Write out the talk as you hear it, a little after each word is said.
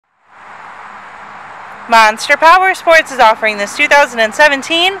Monster Powersports is offering this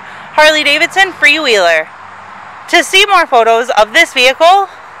 2017 Harley-Davidson Freewheeler. To see more photos of this vehicle,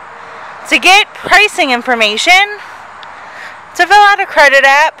 to get pricing information, to fill out a credit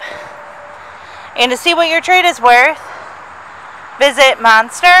app, and to see what your trade is worth, visit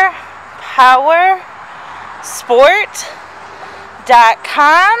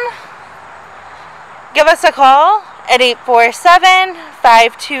monsterpowersport.com. Give us a call at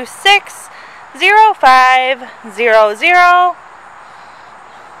 847-526-0500,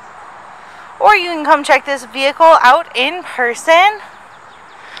 or you can come check this vehicle out in person.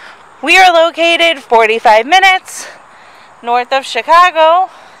 We are located 45 minutes north of Chicago,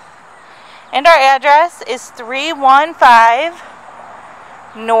 and our address is 315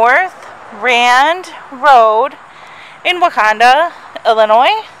 North Rand Road in Wauconda,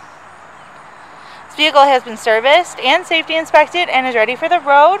 Illinois. This vehicle has been serviced and safety inspected and is ready for the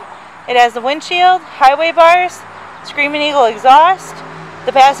road. It has the windshield, highway bars, Screaming Eagle exhaust,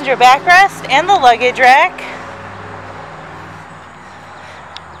 the passenger backrest, and the luggage rack.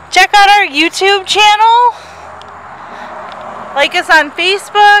 Check out our YouTube channel. Like us on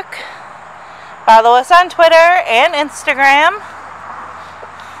Facebook. Follow us on Twitter and Instagram.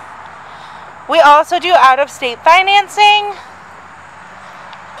 We also do out-of-state financing.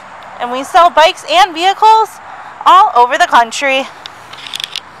 And we sell bikes and vehicles all over the country.